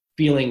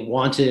feeling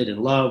wanted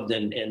and loved,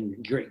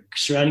 and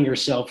surrounding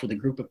yourself with a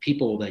group of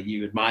people that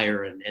you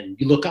admire and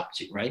you look up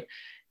to, right?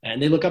 And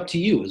they look up to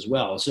you as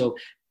well. So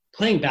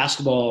playing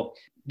basketball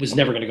was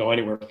never going to go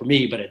anywhere for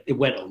me, but it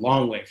went a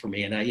long way for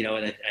me. And I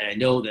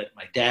know that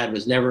my dad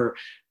was never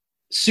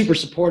super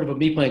supportive of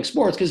me playing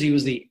sports, because he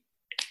was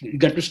you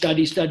got to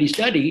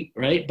study,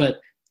 right?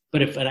 But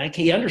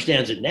he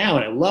understands it now,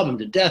 and I love him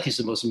to death. He's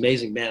the most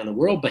amazing man in the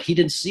world, but he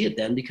didn't see it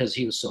then, because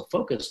he was so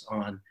focused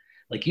on,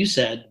 like you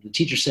said, the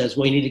teacher says,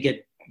 well, you need to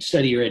get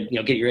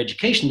your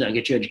education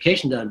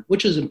done,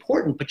 which is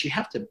important, but you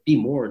have to be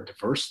more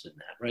diverse than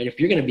that, right? If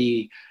you're going to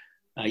be,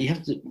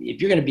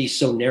 if you're going to be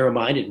so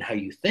narrow-minded in how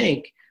you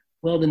think,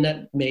 well, then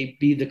that may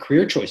be the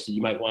career choice that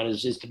you might want,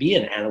 is to be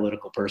an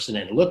analytical person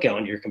and look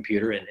on your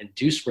computer and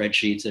do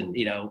spreadsheets and,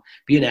 you know,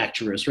 be an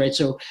actuarist, right?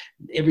 So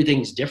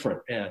everything's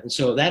different. And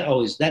so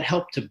that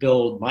helped to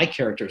build my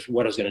characters for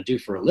what I was going to do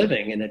for a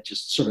living. And it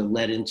just sort of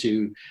led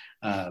into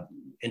a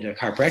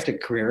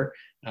chiropractic career,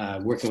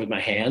 working with my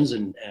hands.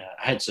 And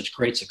I had such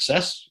great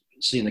success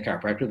seeing the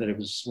chiropractor that it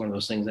was one of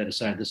those things I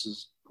decided this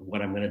is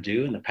what I'm going to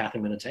do and the path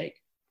I'm going to take.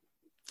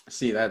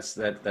 See, that's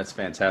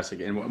fantastic.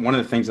 And one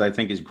of the things that I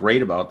think is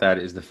great about that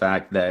is the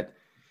fact that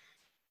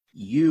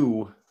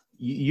you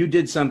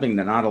did something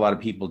that not a lot of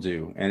people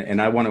do.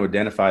 And I want to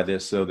identify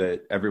this so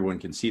that everyone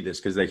can see this,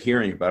 because they're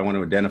hearing it, but I want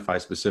to identify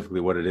specifically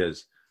what it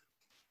is.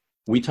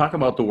 We talk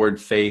about the word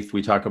faith.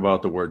 We talk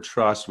about the word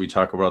trust. We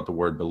talk about the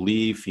word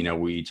belief. You know,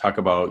 we talk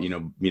about,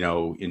 you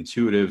know,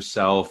 intuitive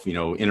self, you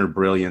know, inner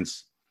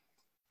brilliance.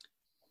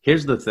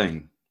 Here's the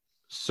thing.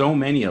 So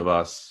many of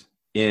us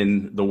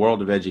in the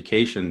world of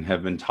education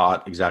have been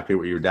taught exactly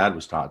what your dad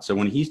was taught. So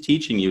when he's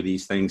teaching you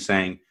these things,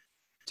 saying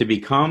to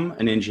become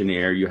an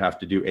engineer, you have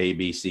to do A,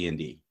 B, C, and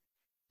D.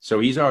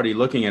 So he's already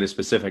looking at a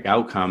specific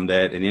outcome,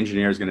 that an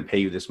engineer is going to pay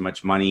you this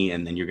much money,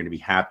 and then you're going to be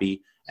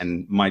happy,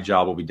 and my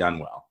job will be done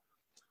well.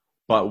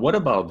 But what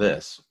about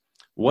this?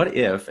 What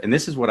if, and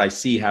this is what I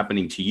see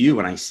happening to you,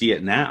 and I see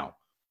it now,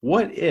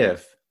 what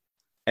if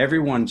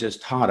everyone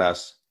just taught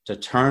us to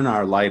turn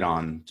our light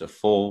on to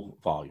full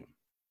volume?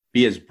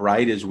 Be as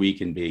bright as we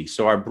can be.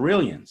 So our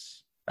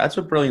brilliance, that's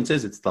what brilliance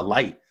is. It's the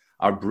light.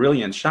 Our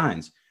brilliance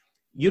shines.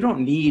 You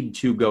don't need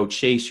to go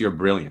chase your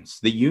brilliance.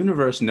 The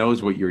universe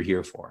knows what you're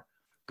here for.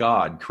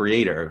 God,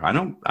 creator, I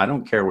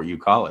don't care what you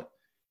call it.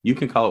 You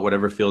can call it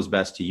whatever feels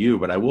best to you.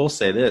 But I will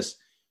say this,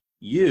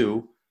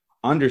 you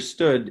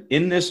understood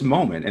in this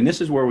moment, and this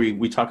is where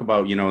we talk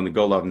about, you know, in the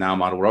Go Love Now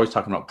model, we're always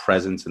talking about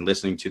presence and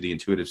listening to the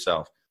intuitive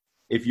self.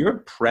 If you're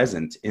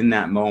present in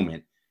that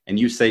moment, and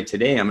you say,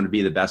 today I'm going to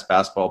be the best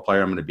basketball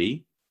player I'm going to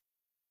be,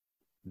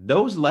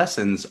 those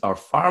lessons are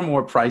far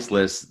more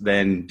priceless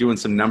than doing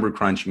some number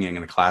crunching in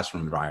a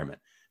classroom environment,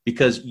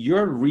 because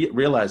you're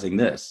realizing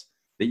this,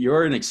 that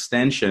you're an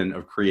extension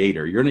of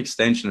creator. You're an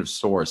extension of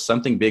source,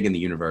 something big in the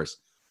universe.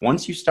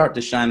 Once you start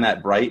to shine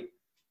that bright,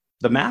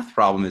 the math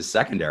problem is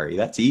secondary.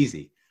 That's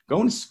easy.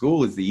 Going to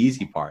school is the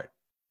easy part.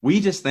 We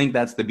just think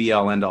that's the be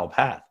all end all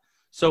path.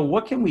 So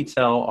what can we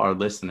tell our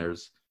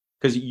listeners?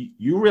 Because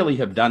you really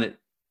have done it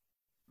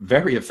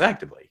very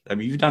effectively. I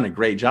mean, you've done a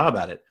great job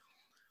at it.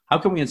 How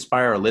can we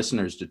inspire our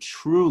listeners to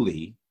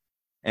truly,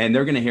 and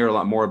they're going to hear a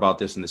lot more about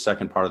this in the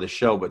second part of the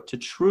show, but to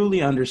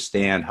truly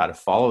understand how to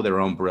follow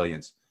their own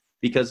brilliance?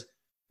 Because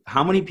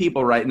how many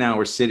people right now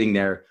are sitting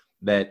there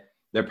that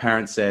their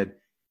parents said,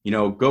 you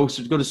know, go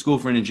to school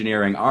for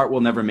engineering. Art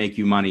will never make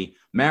you money.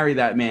 Marry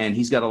that man.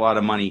 He's got a lot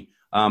of money.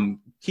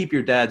 Keep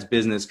your dad's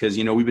business, because,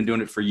 you know, we've been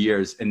doing it for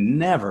years, and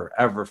never,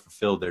 ever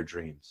fulfilled their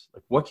dreams.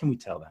 Like, what can we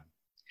tell them?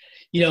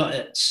 You know,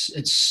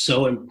 it's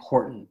so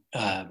important.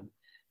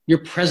 Your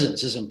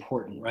presence is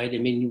important, right? I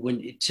mean, when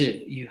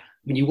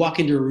you walk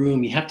into a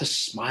room, you have to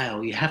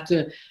smile. You have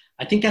to.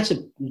 I think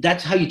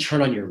that's how you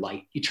turn on your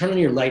light. You turn on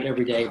your light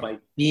every day by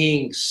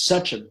being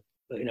such a,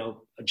 you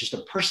know, just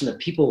a person that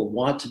people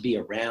want to be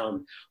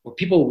around, or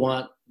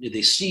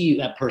they see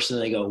that person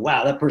and they go,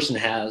 wow, that person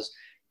has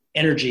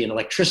energy and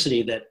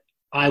electricity that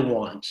I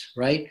want,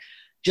 right?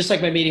 Just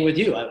like my meeting with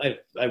you,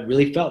 I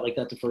really felt like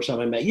that the first time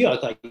I met you. I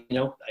thought,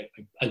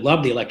 I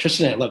love the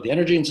electricity, I love the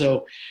energy. And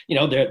so,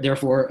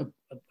 therefore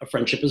a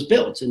friendship is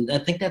built. And I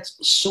think that's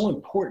so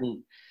important.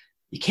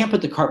 You can't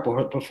put the cart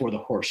before the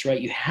horse, right?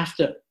 You have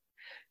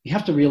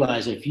to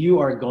realize if you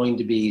are going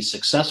to be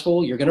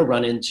successful, you're going to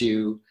run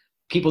into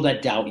people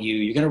that doubt you.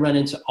 You're going to run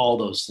into all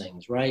those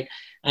things, right?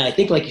 And I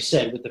think, like you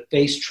said, with the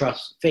faith,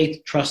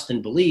 trust,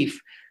 and belief,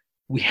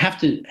 we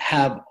have to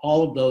have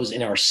all of those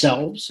in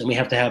ourselves, and we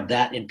have to have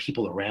that in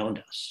people around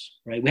us,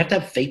 right? We have to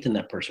have faith in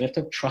that person. We have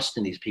to have trust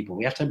in these people.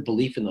 We have to have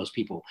belief in those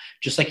people,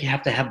 just like you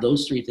have to have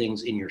those three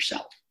things in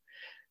yourself.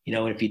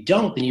 And if you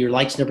don't, then your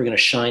light's never going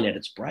to shine at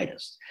its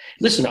brightest.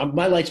 Listen,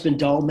 my light's been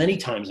dull many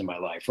times in my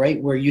life,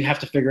 right? Where you have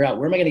to figure out,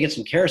 where am I going to get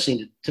some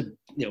kerosene to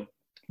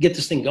get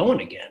this thing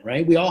going again,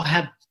 right? We all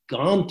have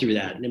gone through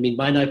that. And I mean,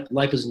 my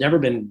life has never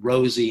been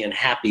rosy and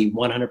happy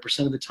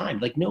 100% of the time,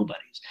 like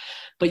nobody's.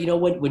 But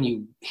when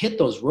you hit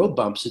those road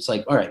bumps, it's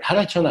like, all right, how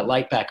do I turn that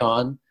light back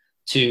on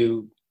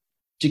to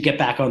get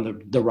back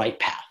on the right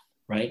path,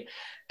 right?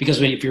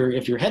 Because if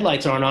your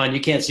headlights aren't on,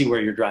 you can't see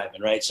where you're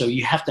driving, right? So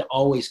you have to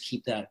always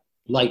keep that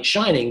light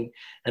shining,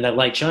 and that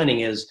light shining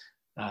is,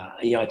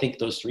 I think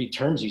those three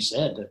terms you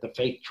said, that the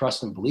faith,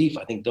 trust, and belief,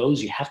 I think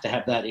those, you have to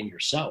have that in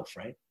yourself,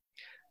 right?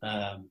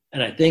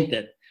 And I think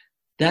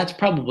that's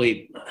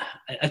probably,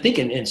 I think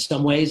in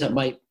some ways that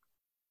might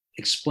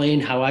explain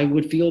how I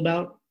would feel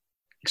about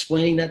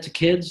explaining that to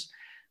kids.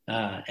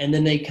 And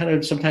then they kind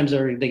of, sometimes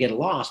they get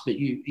lost, but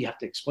you have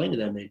to explain to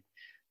them that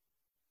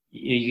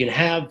you can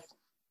have,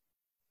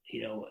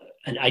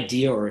 an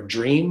idea or a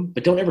dream,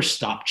 but don't ever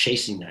stop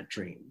chasing that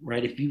dream,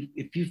 right? If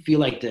you feel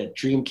like the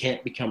dream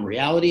can't become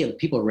reality, and the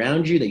people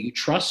around you that you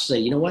trust say,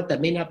 you know what, that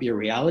may not be a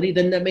reality,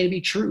 then that may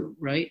be true,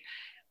 right?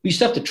 You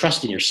still have to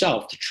trust in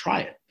yourself to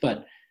try it.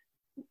 But,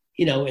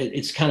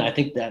 it's kind of, I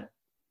think that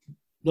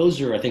those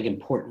are, I think,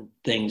 important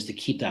things to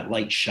keep that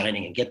light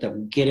shining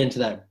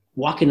and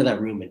walk into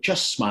that room and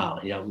just smile.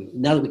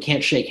 Now that we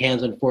can't shake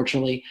hands,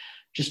 unfortunately,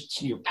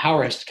 just your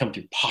power has to come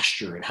through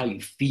posture and how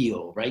you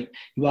feel, right?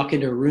 You walk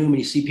into a room and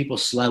you see people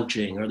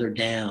slouching or they're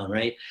down,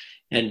 right?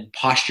 And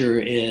posture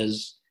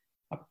is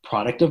a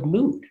product of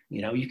mood.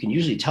 You can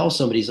usually tell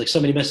somebody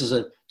misses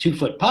a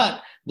 2-foot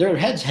putt, their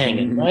head's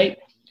hanging, right?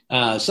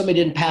 Somebody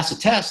didn't pass a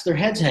test, their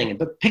head's hanging.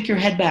 But pick your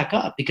head back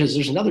up, because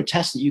there's another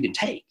test that you can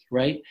take,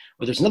 right?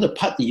 Or there's another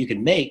putt that you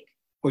can make,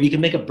 or you can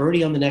make a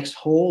birdie on the next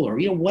hole, or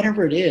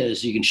whatever it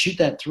is. You can shoot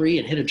that 3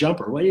 and hit a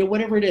jumper,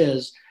 whatever it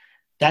is.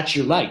 That's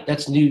your light.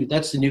 That's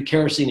the new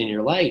kerosene in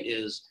your light,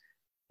 is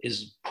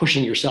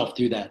pushing yourself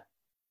through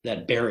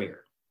that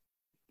barrier.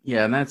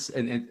 Yeah, and that's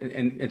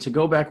and to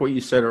go back what you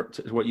said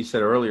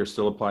earlier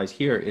still applies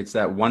here. It's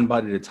that one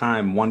bite at a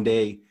time, one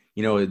day.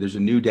 There's a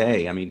new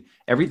day. I mean,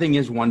 everything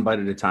is one bite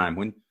at a time.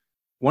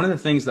 One of the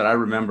things that I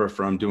remember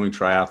from doing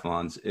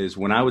triathlons is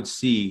when I would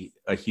see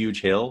a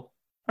huge hill.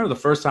 I remember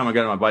the first time I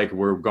got on my bike,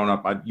 we're going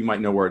up. You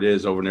might know where it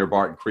is, over near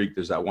Barton Creek.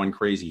 There's that one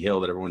crazy hill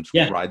that everyone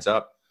rides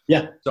up.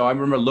 Yeah. So I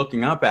remember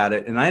looking up at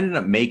it, and I ended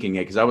up making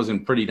it because I was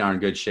in pretty darn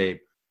good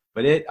shape.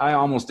 But I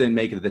almost didn't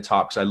make it to the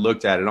top because I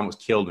looked at it, it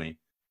almost killed me.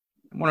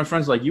 And one of my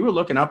friends was like, you were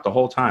looking up the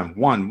whole time.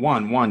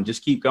 One,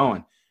 just keep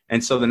going.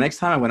 And so the next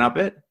time I went up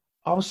it,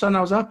 all of a sudden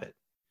I was up it.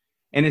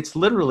 And it's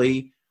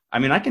literally, I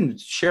mean, I can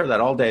share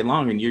that all day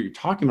long, and you're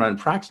talking about it and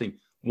practicing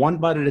one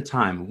bite at a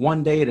time,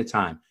 one day at a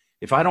time.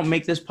 If I don't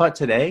make this putt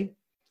today,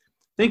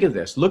 think of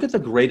this. Look at the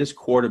greatest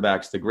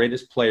quarterbacks, the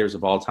greatest players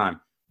of all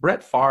time.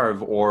 Brett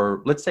Favre,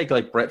 or let's take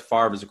like Brett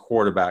Favre as a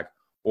quarterback,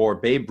 or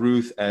Babe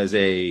Ruth as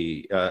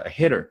a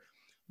hitter.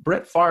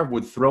 Brett Favre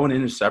would throw an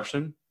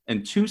interception,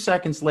 and 2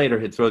 seconds later,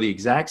 he'd throw the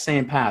exact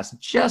same pass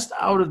just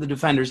out of the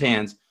defender's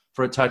hands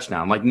for a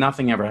touchdown, like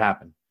nothing ever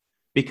happened,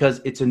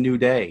 because it's a new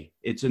day.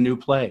 It's a new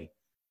play.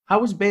 How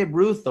was Babe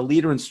Ruth the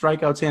leader in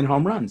strikeouts and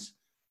home runs?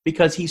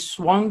 Because he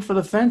swung for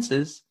the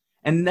fences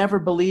and never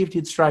believed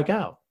he'd strike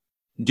out.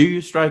 Do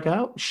you strike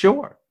out?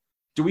 Sure.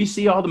 Do we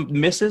see all the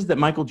misses that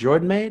Michael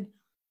Jordan made?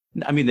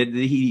 I mean, did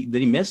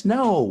he miss?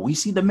 No, we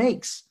see the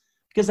makes,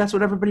 because that's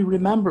what everybody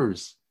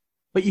remembers.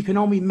 But you can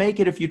only make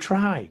it if you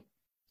try.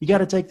 You got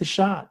to take the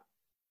shot.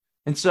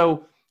 And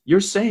so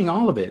you're saying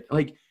all of it.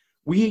 Like,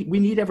 we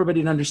need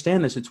everybody to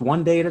understand this. It's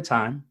one day at a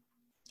time,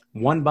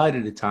 one bite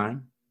at a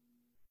time.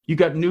 You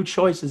got new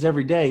choices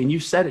every day. And you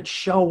said it,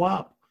 show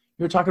up.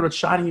 You were talking about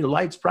shining your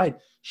lights bright.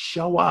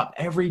 Show up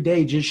every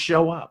day. Just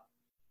show up.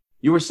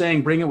 You were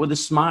saying bring it with a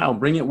smile.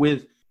 Bring it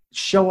with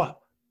show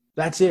up.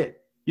 That's it.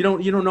 You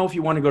don't know if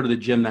you want to go to the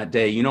gym that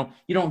day. You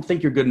don't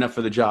think you're good enough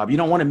for the job. You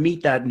don't want to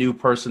meet that new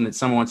person that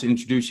someone wants to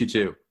introduce you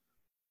to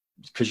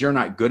because you're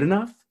not good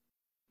enough.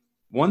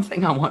 One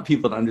thing I want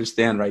people to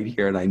understand right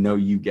here, and I know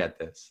you get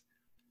this,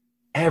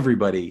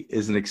 everybody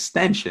is an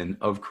extension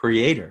of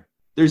Creator.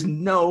 There's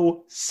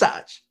no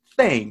such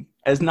thing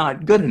as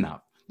not good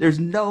enough. There's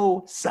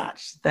no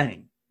such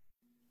thing.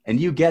 And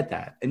you get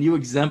that, and you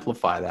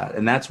exemplify that,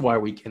 and that's why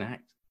we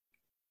connect.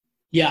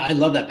 Yeah, I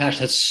love that passion.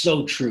 That's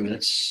so true.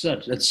 That's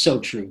so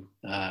true.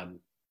 And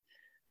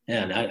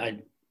I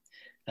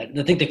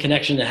think the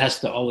connection that has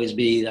to always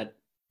be that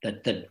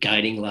that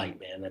guiding light,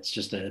 man. That's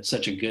just it's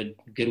such a good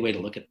way to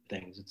look at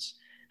things. It's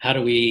how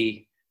do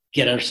we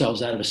get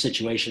ourselves out of a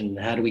situation?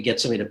 How do we get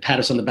somebody to pat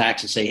us on the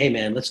backs and say, hey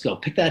man, let's go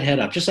pick that head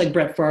up. Just like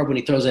Brett Favre, when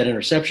he throws that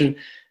interception,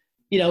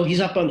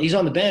 he's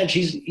on the bench.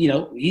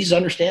 He's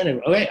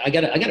understanding. Okay, I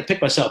gotta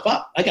pick myself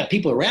up. I got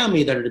people around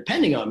me that are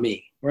depending on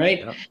me, right?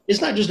 Yep. It's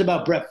not just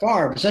about Brett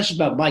Favre. It's not just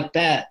about Mike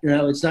Bhatt.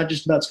 It's not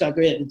just about Scott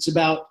Grant. It's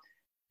about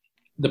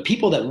the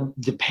people that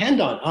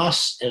depend on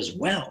us as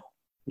well.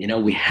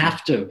 We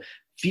have to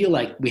feel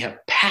like we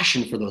have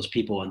passion for those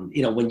people. And,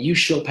 when you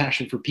show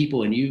passion for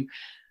people and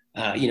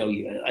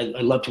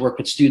I love to work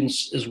with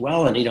students as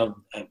well. And,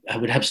 I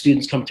would have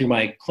students come through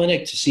my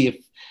clinic to see if,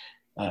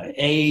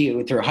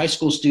 with their high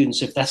school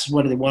students, if that's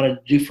what they wanted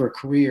to do for a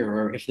career,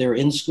 or if they're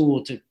in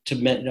school to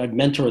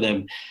mentor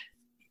them.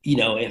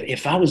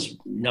 If I was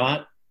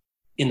not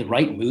in the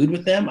right mood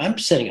with them, I'm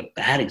setting a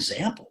bad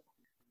example.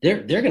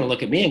 They're going to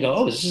look at me and go,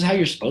 oh, this is how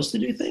you're supposed to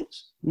do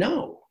things?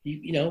 No,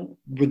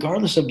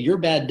 regardless of your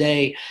bad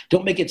day,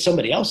 don't make it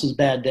somebody else's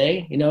bad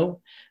day,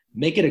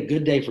 make it a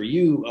good day for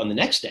you on the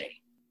next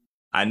day.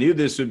 I knew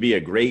this would be a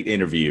great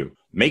interview.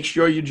 Make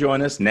sure you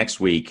join us next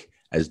week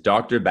as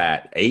Dr.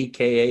 Bhatt,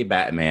 aka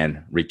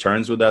Batman,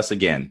 returns with us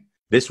again.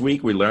 This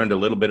week, we learned a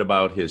little bit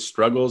about his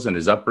struggles and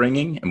his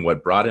upbringing and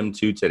what brought him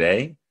to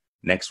today.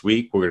 Next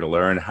week, we're going to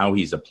learn how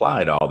he's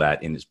applied all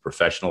that in his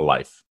professional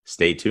life.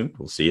 Stay tuned.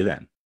 We'll see you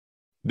then.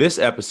 This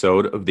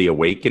episode of The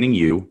Awakening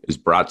You is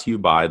brought to you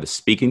by the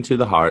Speaking to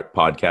the Heart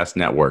podcast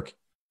network.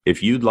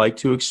 If you'd like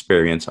to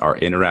experience our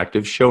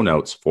interactive show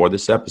notes for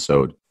this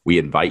episode, we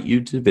invite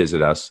you to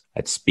visit us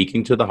at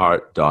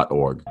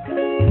speakingtotheheart.org.